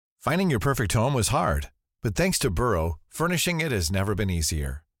Finding your perfect home was hard, but thanks to Burrow, furnishing it has never been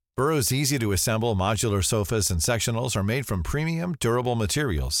easier. Burrow's easy-to-assemble modular sofas and sectionals are made from premium, durable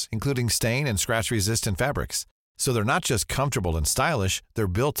materials, including stain and scratch-resistant fabrics. So they're not just comfortable and stylish, they're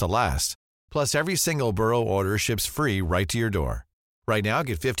built to last. Plus, every single Burrow order ships free right to your door. Right now,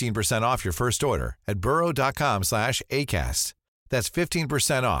 get 15% off your first order at burrow.com/ACAST. That's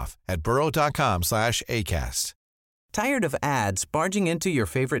 15% off at burrow.com/ACAST. Tired of ads barging into your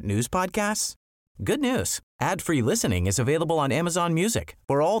favorite news podcasts? Good news. Ad-free listening is available on Amazon Music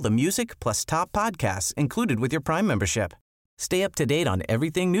for all the music plus top podcasts included with your Prime membership. Stay up to date on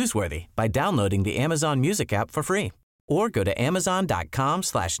everything newsworthy by downloading the Amazon Music app for free or go to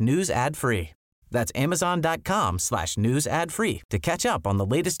amazon.com/news ad free. That's amazon.com/news ad free to catch up on the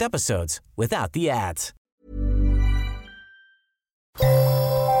latest episodes without the ads.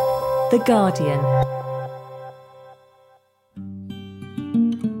 The Guardian.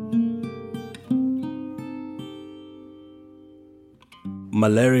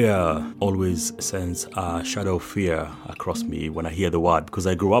 Malaria always sends a shadow of fear across me when I hear the word because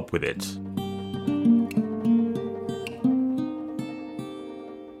I grew up with it.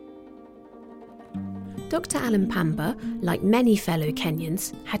 Dr. Alan Pamba, like many fellow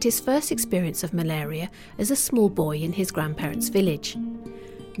Kenyans, had his first experience of malaria as a small boy in his grandparents' village.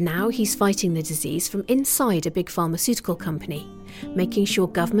 Now he's fighting the disease from inside a big pharmaceutical company, making sure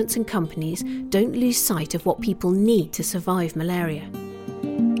governments and companies don't lose sight of what people need to survive malaria.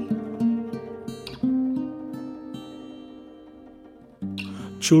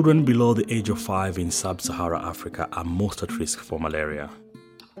 Children below the age of 5 in sub-Saharan Africa are most at risk for malaria.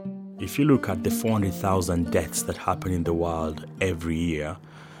 If you look at the 400,000 deaths that happen in the world every year,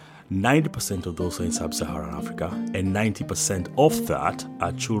 90% of those are in sub-Saharan Africa, and 90% of that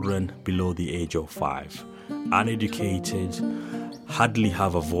are children below the age of 5. Uneducated, hardly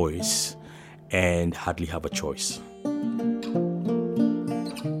have a voice, and hardly have a choice.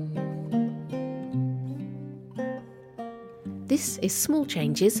 This is Small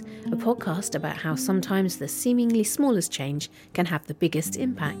Changes, a podcast about how sometimes the seemingly smallest change can have the biggest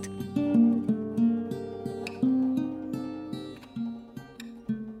impact.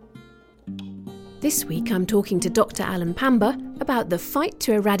 This week I'm talking to Dr. Alan Pamba about the fight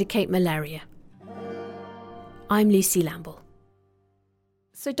to eradicate malaria. I'm Lucy Lamble.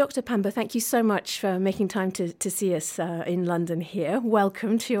 So Dr. Pamba, thank you so much for making time to see us in London here.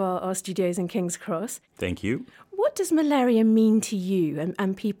 Welcome to our studios in King's Cross. Thank you. What does malaria mean to you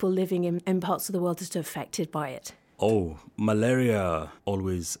and people living in parts of the world that are affected by it? Oh, malaria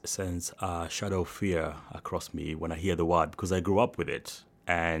always sends a shadow of fear across me when I hear the word because I grew up with it.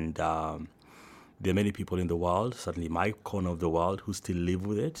 And there are many people in the world, certainly my corner of the world, who still live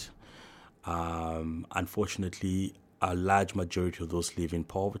with it. Unfortunately, a large majority of those live in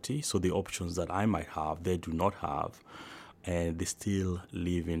poverty. So the options that I might have, they do not have. And they still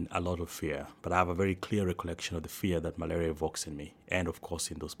live in a lot of fear. But I have a very clear recollection of the fear that malaria evokes in me and, of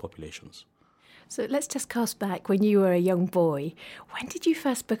course, in those populations. So let's just cast back when you were a young boy. When did you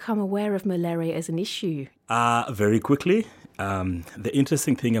first become aware of malaria as an issue? Very quickly. The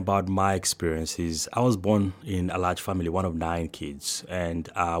interesting thing about my experience is I was born in a large family, one of 9 kids. And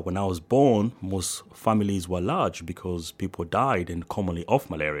when I was born, most families were large because people died and commonly of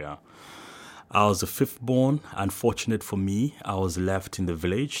malaria. I was the 5th born. Unfortunate for me, I was left in the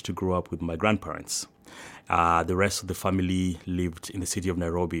village to grow up with my grandparents. The rest of the family lived in the city of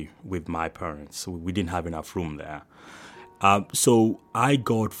Nairobi with my parents. So we didn't have enough room there. So I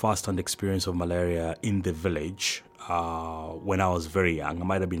got first-hand experience of malaria in the village when I was very young. I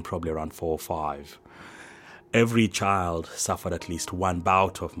might have been probably around 4 or 5. Every child suffered at least one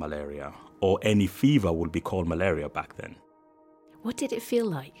bout of malaria, or any fever would be called malaria back then. What did it feel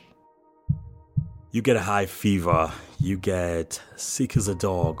like? You get a high fever, you get sick as a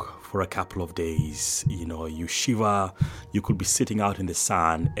dog for a couple of days, you shiver, you could be sitting out in the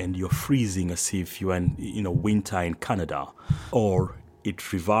sun and you're freezing as if you're in, winter in Canada. Or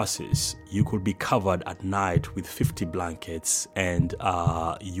it reverses, you could be covered at night with 50 blankets and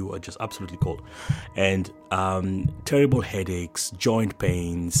you are just absolutely cold. And terrible headaches, joint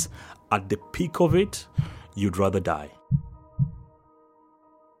pains. At the peak of it, you'd rather die.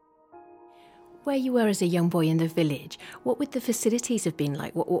 Where you were as a young boy in the village, what would the facilities have been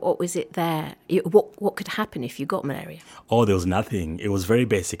like? What was it there? What could happen if you got malaria? Oh, there was nothing. It was very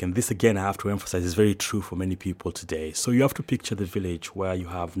basic. And this, again, I have to emphasize, is very true for many people today. So you have to picture the village where you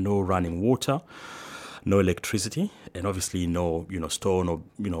have no running water, no electricity, and obviously no, stone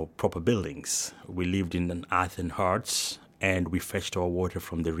or, proper buildings. We lived in an earthen huts, and we fetched our water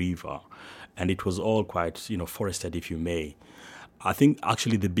from the river. And it was all quite, forested, if you may. I think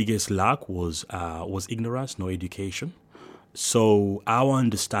actually the biggest lack was ignorance, no education. So our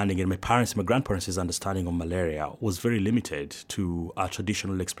understanding, and my grandparents' understanding of malaria was very limited to a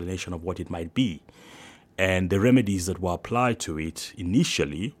traditional explanation of what it might be. And the remedies that were applied to it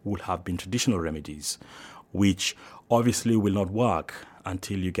initially would have been traditional remedies, which obviously will not work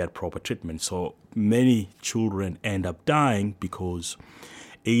until you get proper treatment. So many children end up dying because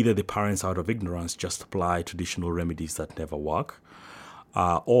either the parents, out of ignorance, just apply traditional remedies that never work,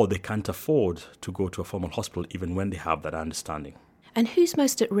 or they can't afford to go to a formal hospital even when they have that understanding. And who's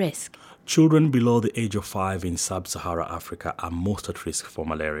most at risk? Children below the age of 5 in sub-Saharan Africa are most at risk for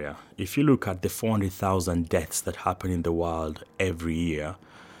malaria. If you look at the 400,000 deaths that happen in the world every year,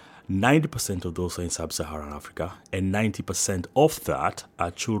 90% of those are in sub-Saharan Africa, and 90% of that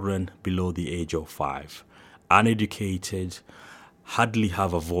are children below the age of 5. Uneducated, hardly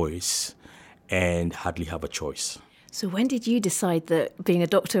have a voice, and hardly have a choice. So when did you decide that being a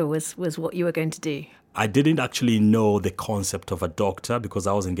doctor was what you were going to do? I didn't actually know the concept of a doctor because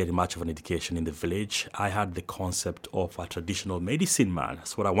I wasn't getting much of an education in the village. I had the concept of a traditional medicine man.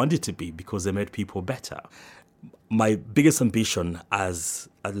 That's what I wanted to be because they made people better. My biggest ambition as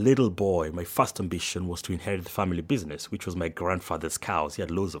a little boy, my first ambition was to inherit the family business, which was my grandfather's cows. He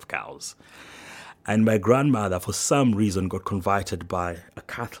had loads of cows. And my grandmother, for some reason, got converted by a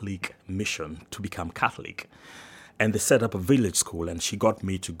Catholic mission to become Catholic. And they set up a village school, and she got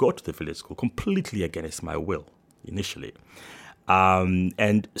me to go to the village school completely against my will initially.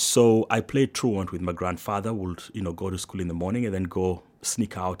 And so I played truant with my grandfather. Would go to school in the morning and then go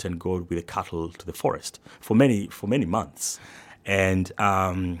sneak out and go with the cattle to the forest for many months. And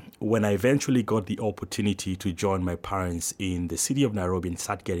when I eventually got the opportunity to join my parents in the city of Nairobi and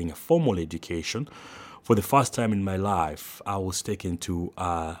start getting a formal education, for the first time in my life, I was taken to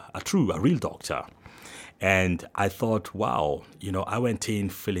a real doctor. And I thought, wow, I went in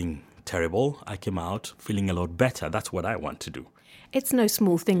feeling terrible. I came out feeling a lot better. That's what I want to do. It's no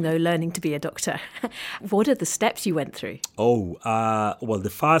small thing, though, learning to be a doctor. What are the steps you went through? Well,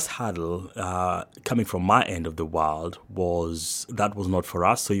 the first hurdle coming from my end of the world was not for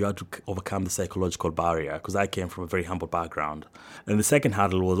us. So you had to overcome the psychological barrier because I came from a very humble background. And the second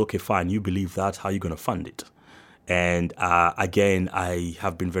hurdle was, okay, fine, you believe that. How are you going to fund it? And again, I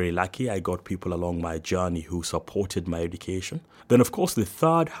have been very lucky. I got people along my journey who supported my education. Then, of course, the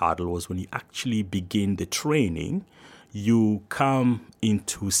third hurdle was when you actually begin the training, you come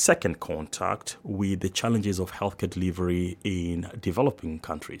into second contact with the challenges of healthcare delivery in developing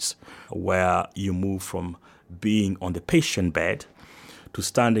countries, where you move from being on the patient bed to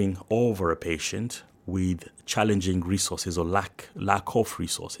standing over a patient with challenging resources or lack of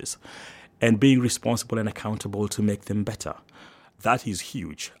resources, and being responsible and accountable to make them better. That is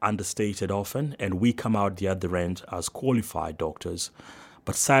huge, understated often, and we come out the other end as qualified doctors,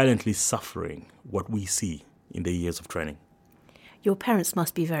 but silently suffering what we see in the years of training. Your parents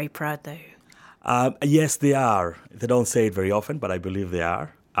must be very proud, though. Yes, they are. They don't say it very often, but I believe they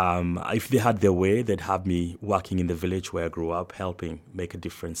are. If they had their way, they'd have me working in the village where I grew up, helping make a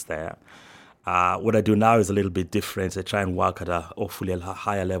difference there. What I do now is a little bit different. I try and work at hopefully a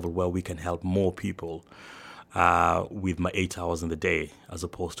higher level where we can help more people with my 8 hours in the day, as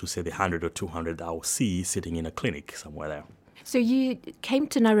opposed to, say, the 100 or 200 that I will see sitting in a clinic somewhere there. So you came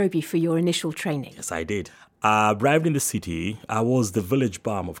to Nairobi for your initial training? Yes, I did. Arrived in the city, I was the village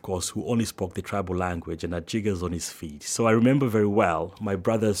bum, of course, who only spoke the tribal language and had jiggers on his feet. So I remember very well, my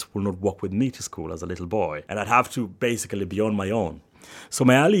brothers would not walk with me to school as a little boy, and I'd have to basically be on my own. So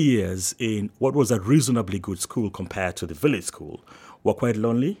my early years in what was a reasonably good school compared to the village school were quite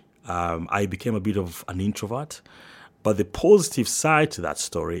lonely. I became a bit of an introvert. But the positive side to that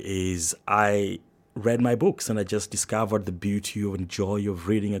story is I read my books and I just discovered the beauty and joy of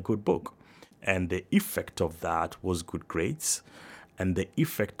reading a good book. And the effect of that was good grades. And the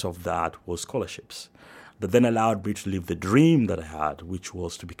effect of that was scholarships that then allowed me to live the dream that I had, which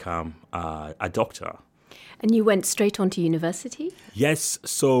was to become a doctor. And you went straight on to university? Yes,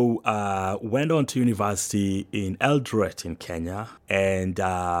 so went on to university in Eldoret in Kenya and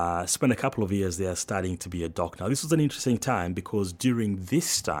spent a couple of years there studying to be a doctor. Now, this was an interesting time because during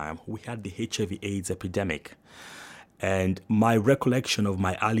this time, we had the HIV/AIDS epidemic. And my recollection of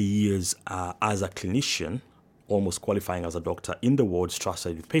my early years as a clinician, almost qualifying as a doctor in the wards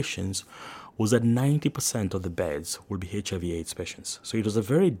trusted with patients, was that 90% of the beds will be HIV/AIDS patients. So it was a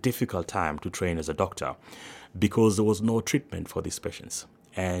very difficult time to train as a doctor because there was no treatment for these patients.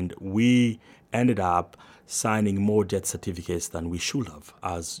 And we ended up signing more death certificates than we should have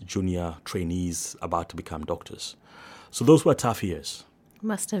as junior trainees about to become doctors. So those were tough years.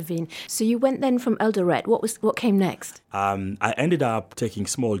 Must have been. So you went then from Eldoret. What came next? I ended up taking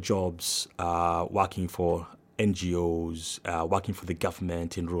small jobs, working for NGOs, working for the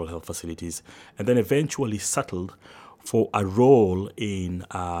government in rural health facilities, and then eventually settled for a role in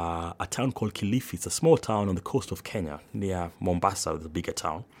a town called Kilifi. It's a small town on the coast of Kenya, near Mombasa, the bigger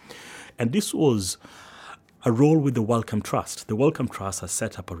town. And this was a role with the Wellcome Trust. The Wellcome Trust has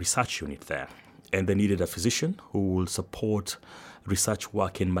set up a research unit there, and they needed a physician who will support research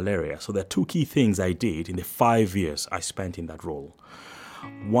work in malaria. So there are two key things I did in the 5 years I spent in that role.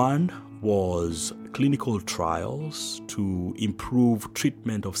 One was clinical trials to improve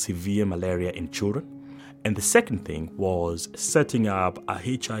treatment of severe malaria in children. And the second thing was setting up a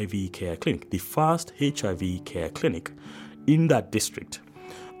HIV care clinic, the first HIV care clinic in that district.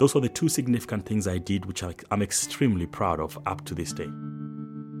 Those were the two significant things I did, which I'm extremely proud of up to this day.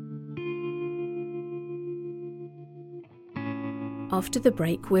 After the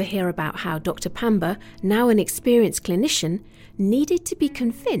break, we'll hear about how Dr. Pamba, now an experienced clinician, needed to be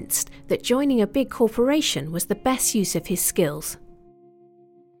convinced that joining a big corporation was the best use of his skills.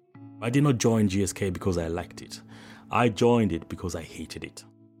 I did not join GSK because I liked it. I joined it because I hated it.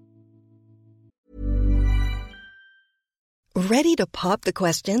 Ready to pop the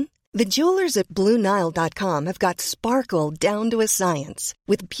question? The jewelers at BlueNile.com have got sparkle down to a science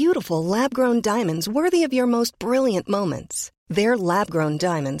with beautiful lab-grown diamonds worthy of your most brilliant moments. Their lab-grown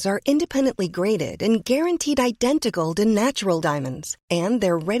diamonds are independently graded and guaranteed identical to natural diamonds, and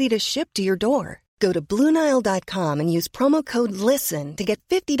they're ready to ship to your door. Go to BlueNile.com and use promo code LISTEN to get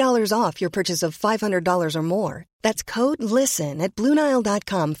 $50 off your purchase of $500 or more. That's code LISTEN at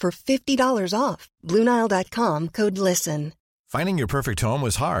BlueNile.com for $50 off. BlueNile.com, code LISTEN. Finding your perfect home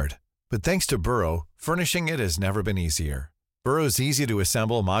was hard, but thanks to Burrow, furnishing it has never been easier. Burrow's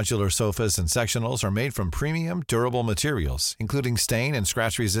easy-to-assemble modular sofas and sectionals are made from premium, durable materials, including stain and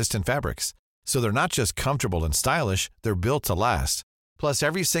scratch-resistant fabrics. So they're not just comfortable and stylish, they're built to last. Plus,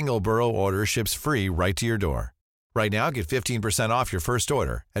 every single Burrow order ships free right to your door. Right now, get 15% off your first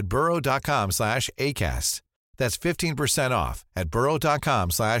order at burrow.com/ACAST. That's 15% off at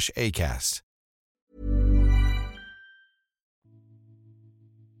burrow.com/ACAST.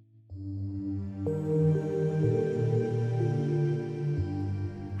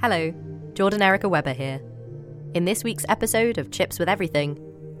 Hello, Jordan Erica Webber here. In this week's episode of Chips with Everything,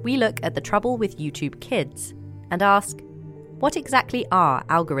 we look at the trouble with YouTube Kids and ask, what exactly are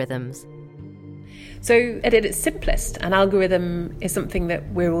algorithms? So at its simplest, an algorithm is something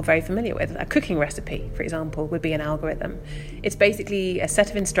that we're all very familiar with. A cooking recipe, for example, would be an algorithm. It's basically a set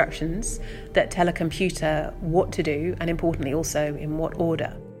of instructions that tell a computer what to do, and importantly also in what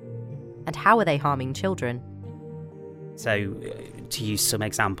order. And how are they harming children? So, to use some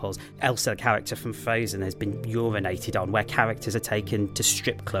examples, Elsa, the character from Frozen, has been urinated on, where characters are taken to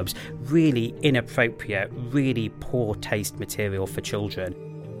strip clubs. Really inappropriate, really poor taste material for children.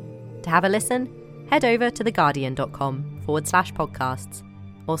 To have a listen, head over to theguardian.com/podcasts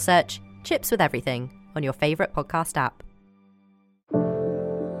or search Chips with Everything on your favourite podcast app.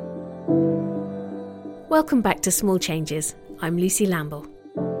 Welcome back to Small Changes. I'm Lucy Lamble.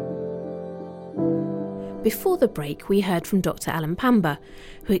 Before the break, we heard from Dr. Alan Pamba,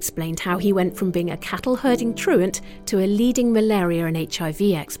 who explained how he went from being a cattle-herding truant to a leading malaria and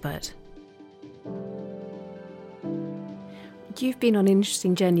HIV expert. You've been on an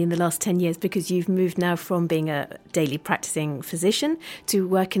interesting journey in the last 10 years because you've moved now from being a daily practicing physician to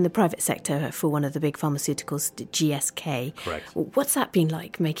work in the private sector for one of the big pharmaceuticals, GSK. Correct. What's that been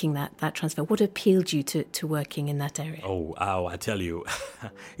like, making that transfer? What appealed you to working in that area? Oh, I tell you,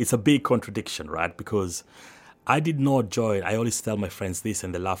 it's a big contradiction, right? Because I did not join, I always tell my friends this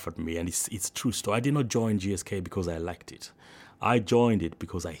and they laugh at me, and it's true story. I did not join GSK because I liked it. I joined it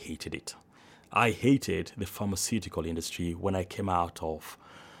because I hated it. I hated the pharmaceutical industry when I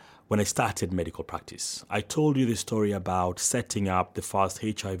started medical practice. I told you the story about setting up the first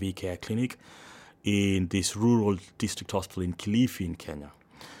HIV care clinic in this rural district hospital in Kilifi in Kenya.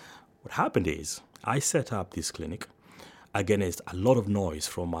 What happened is I set up this clinic against a lot of noise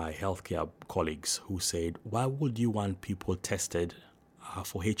from my healthcare colleagues who said, why would you want people tested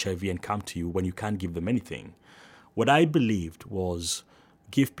for HIV and come to you when you can't give them anything? What I believed was,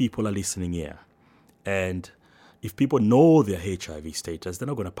 give people a listening ear. And if people know their HIV status, they're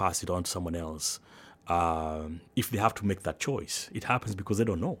not going to pass it on to someone else if they have to make that choice. It happens because they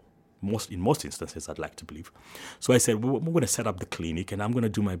don't know. In most instances, I'd like to believe. So I said, well, I'm going to set up the clinic and I'm going to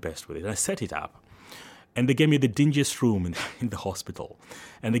do my best with it. And I set it up. And they gave me the dingiest room in the hospital.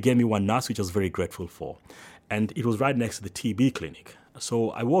 And they gave me one nurse, which I was very grateful for. And it was right next to the TB clinic.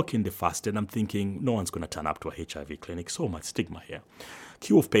 So I walk in the first day and I'm thinking, no one's going to turn up to a HIV clinic. So much stigma here.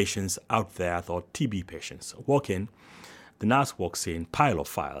 Queue of patients out there, I thought TB patients. I walk in, the nurse walks in, pile of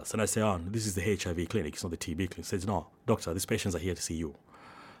files. And I say, this is the HIV clinic, it's not the TB clinic. She says, no, doctor, these patients are here to see you.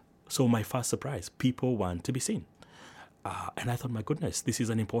 So my first surprise, people want to be seen. And I thought, my goodness, this is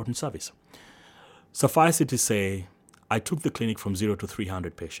an important service. Suffice it to say, I took the clinic from 0 to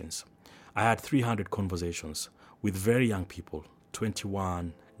 300 patients. I had 300 conversations with very young people,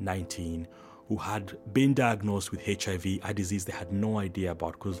 21, 19, who had been diagnosed with HIV, a disease they had no idea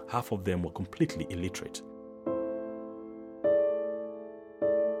about because half of them were completely illiterate.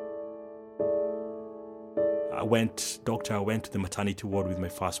 I went to the maternity ward with my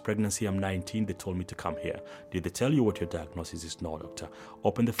first pregnancy. I'm 19. They told me to come here. Did they tell you what your diagnosis is? No, doctor.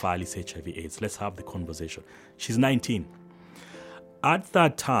 Open the file. It's HIV/AIDS. Let's have the conversation. She's 19. At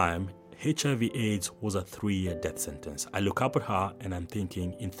that time, HIV/AIDS was a 3-year death sentence. I look up at her and I'm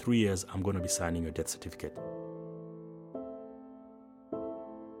thinking, in 3 years, I'm going to be signing your death certificate.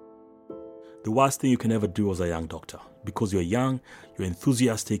 The worst thing you can ever do as a young doctor, because you're young, you're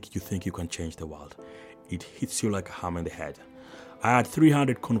enthusiastic, you think you can change the world. It hits you like a hammer in the head. I had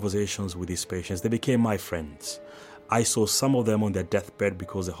 300 conversations with these patients. They became my friends. I saw some of them on their deathbed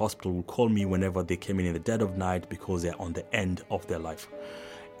because the hospital would call me whenever they came in the dead of night because they're on the end of their life.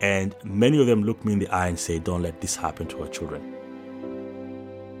 And many of them looked me in the eye and said, don't let this happen to our children.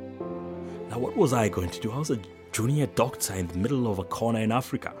 Now, what was I going to do? I was a junior doctor in the middle of a corner in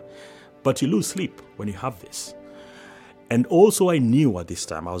Africa. But you lose sleep when you have this. And also I knew at this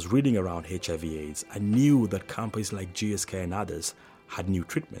time, I was reading around HIV/AIDS, I knew that companies like GSK and others had new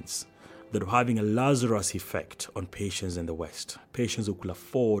treatments that were having a Lazarus effect on patients in the West. Patients who could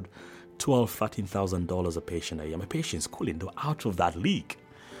afford $12,000, $13,000 a patient a year. My patients couldn't. They were out of that league.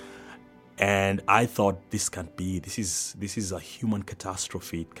 And I thought, this can't be. This is a human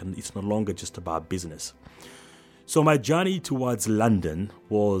catastrophe. It's no longer just about business. So my journey towards London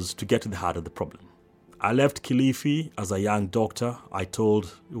was to get to the heart of the problem. I left Kilifi as a young doctor. I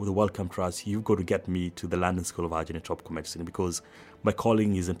told the Wellcome Trust, you've got to get me to the London School of Hygiene and Tropical Medicine because my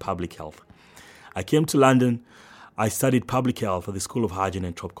calling is in public health. I came to London. I studied public health at the School of Hygiene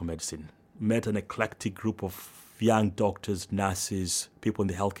and Tropical Medicine. Met an eclectic group of young doctors, nurses, people in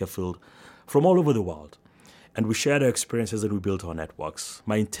the healthcare field from all over the world. And we shared our experiences and we built our networks.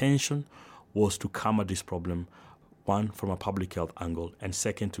 My intention was to come at this problem, one, from a public health angle, and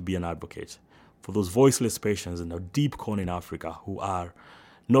second, to be an advocate for those voiceless patients in a deep corner in Africa who are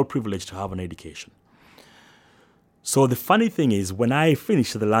not privileged to have an education. So the funny thing is, when I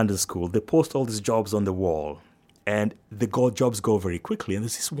finished at the London School, they post all these jobs on the wall, and jobs go very quickly. And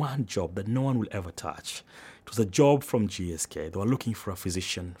there's this one job that no one will ever touch. It was a job from GSK. They were looking for a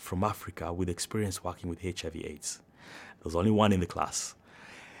physician from Africa with experience working with HIV/AIDS. There was only one in the class.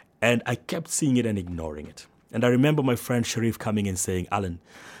 And I kept seeing it and ignoring it. And I remember my friend Sharif coming and saying, Alan,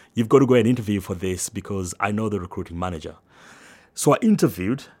 you've got to go and interview for this because I know the recruiting manager. So I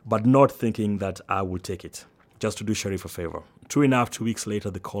interviewed, but not thinking that I would take it, just to do Sharif a favor. True enough, 2 weeks later,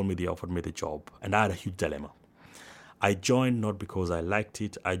 they called me, they offered me the job, and I had a huge dilemma. I joined not because I liked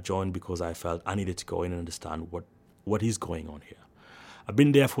it, I joined because I felt I needed to go in and understand what is going on here. I've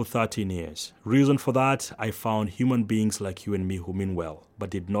been there for 13 years. Reason for that, I found human beings like you and me who mean well, but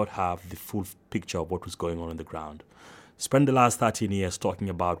did not have the full picture of what was going on the ground. Spent the last 13 years talking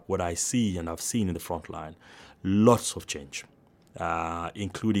about what I see and I've seen in the front line. Lots of change,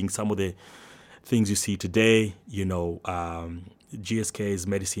 including some of the things you see today. GSK's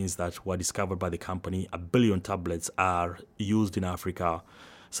medicines that were discovered by the company, 1 billion tablets are used in Africa,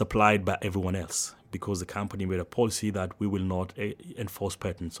 supplied by everyone else, because the company made a policy that we will not enforce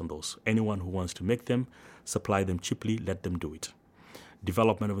patents on those. Anyone who wants to make them, supply them cheaply, let them do it.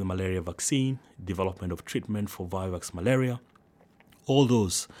 Development of the malaria vaccine, development of treatment for Vivax malaria. All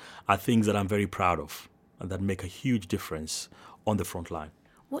those are things that I'm very proud of and that make a huge difference on the front line.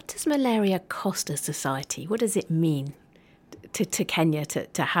 What does malaria cost a society? What does it mean to Kenya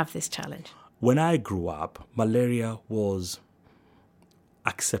to have this challenge? When I grew up, malaria was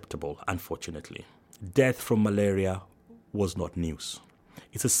acceptable, unfortunately. Death from malaria was not news.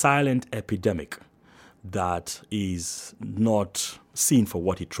 It's a silent epidemic that is not seen for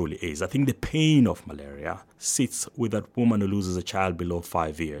what it truly is. I think the pain of malaria sits with that woman who loses a child below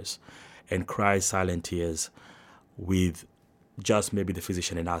 5 years and cries silent tears with just maybe the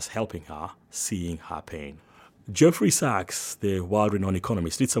physician and us helping her, seeing her pain. Jeffrey Sachs, the world-renowned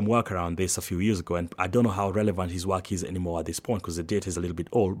economist, did some work around this a few years ago, and I don't know how relevant his work is anymore at this point because the data is a little bit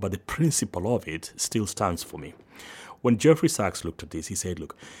old, but the principle of it still stands for me. When Jeffrey Sachs looked at this, he said,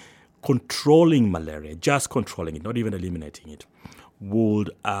 look, controlling malaria, just controlling it, not even eliminating it, would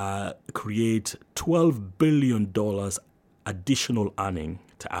create $12 billion additional earning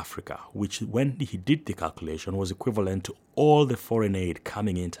to Africa, which when he did the calculation was equivalent to all the foreign aid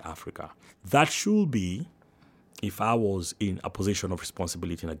coming into Africa. That should be, if I was in a position of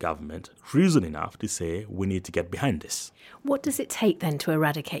responsibility in a government, reason enough to say we need to get behind this. What does it take then to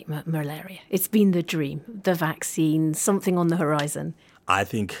eradicate malaria? It's been the dream, the vaccine, something on the horizon. I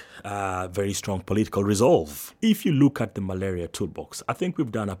think very strong political resolve. If you look at the malaria toolbox, I think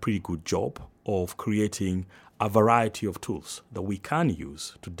we've done a pretty good job of creating a variety of tools that we can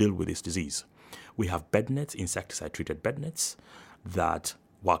use to deal with this disease. We have bed nets, insecticide-treated bed nets, that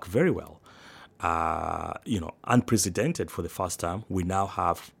work very well. Unprecedented for the first time, we now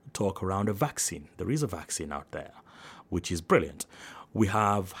have talk around a vaccine. There is a vaccine out there, which is brilliant. We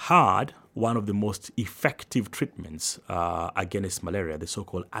have had one of the most effective treatments against malaria, the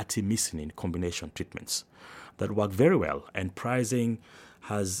so-called artemisinin combination treatments that work very well. And pricing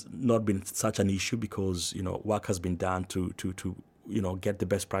has not been such an issue because, work has been done to get the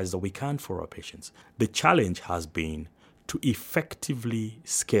best price that we can for our patients. The challenge has been to effectively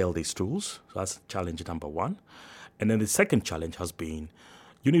scale these tools. So that's challenge number one. And then the second challenge has been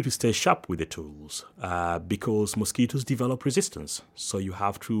you need to stay sharp with the tools because mosquitoes develop resistance. So you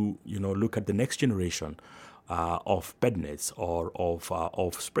have to, look at the next generation of bed nets or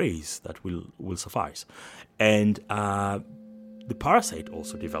of sprays that will suffice. And the parasite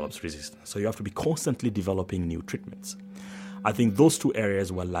also develops resistance. So you have to be constantly developing new treatments. I think those two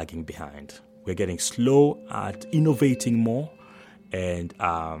areas were lagging behind. We're getting slow at innovating more, and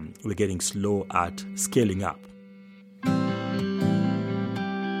we're getting slow at scaling up.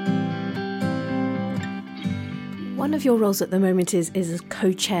 One of your roles at the moment is as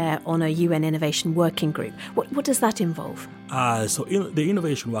co-chair on a UN Innovation Working Group. What does that involve? The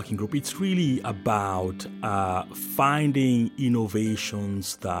Innovation Working Group, it's really about finding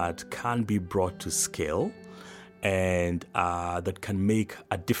innovations that can be brought to scale and that can make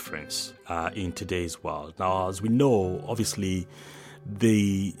a difference in today's world. Now, as we know, obviously,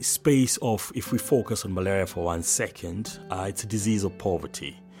 the space of, if we focus on malaria for 1 second, it's a disease of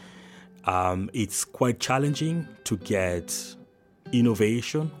poverty. It's quite challenging to get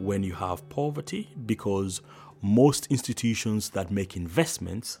innovation when you have poverty because most institutions that make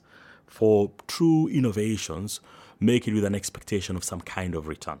investments for true innovations make it with an expectation of some kind of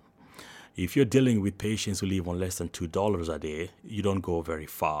return. If you're dealing with patients who live on less than $2 a day, you don't go very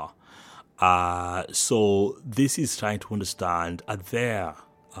far. So this is trying to understand, are there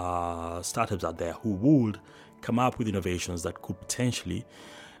startups out there who would come up with innovations that could potentially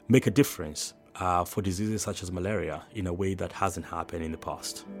make a difference for diseases such as malaria in a way that hasn't happened in the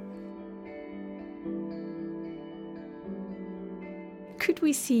past. Could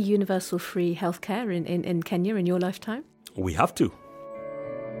we see universal free healthcare in Kenya in your lifetime? We have to.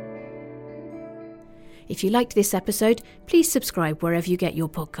 If you liked this episode, please subscribe wherever you get your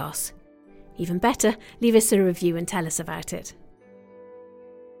podcasts. Even better, leave us a review and tell us about it.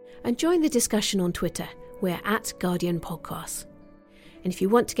 And join the discussion on Twitter. We're at Guardian Podcasts. And if you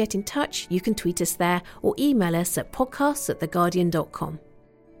want to get in touch, you can tweet us there or email us at podcasts@theguardian.com.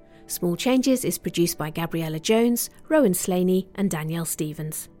 Small Changes is produced by Gabriella Jones, Rowan Slaney and Danielle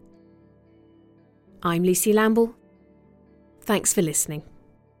Stevens. I'm Lucy Lamble. Thanks for listening.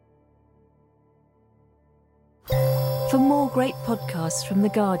 For more great podcasts from The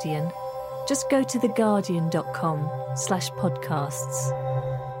Guardian, just go to theguardian.com/podcasts.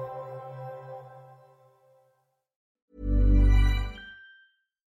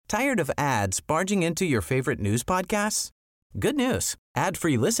 Tired of ads barging into your favorite news podcasts? Good news.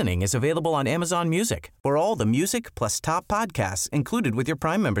 Ad-free listening is available on Amazon Music for all the music plus top podcasts included with your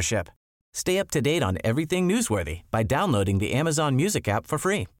Prime membership. Stay up to date on everything newsworthy by downloading the Amazon Music app for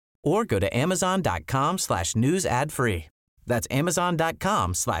free or go to amazon.com/news ad free. That's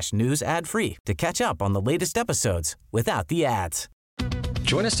amazon.com/news ad free to catch up on the latest episodes without the ads.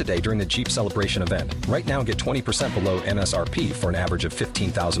 Join us today during the Jeep Celebration event. Right now, get 20% below MSRP for an average of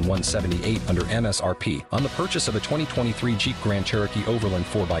 $15,178 under MSRP on the purchase of a 2023 Jeep Grand Cherokee Overland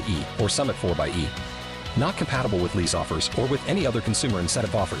 4xE or Summit 4xE. Not compatible with lease offers or with any other consumer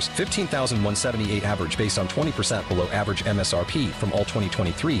incentive offers. $15,178 average based on 20% below average MSRP from all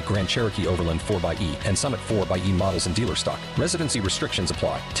 2023 Grand Cherokee Overland 4xE and Summit 4xE models in dealer stock. Residency restrictions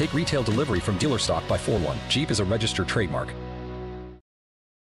apply. Take retail delivery from dealer stock by 4/1. Jeep is a registered trademark.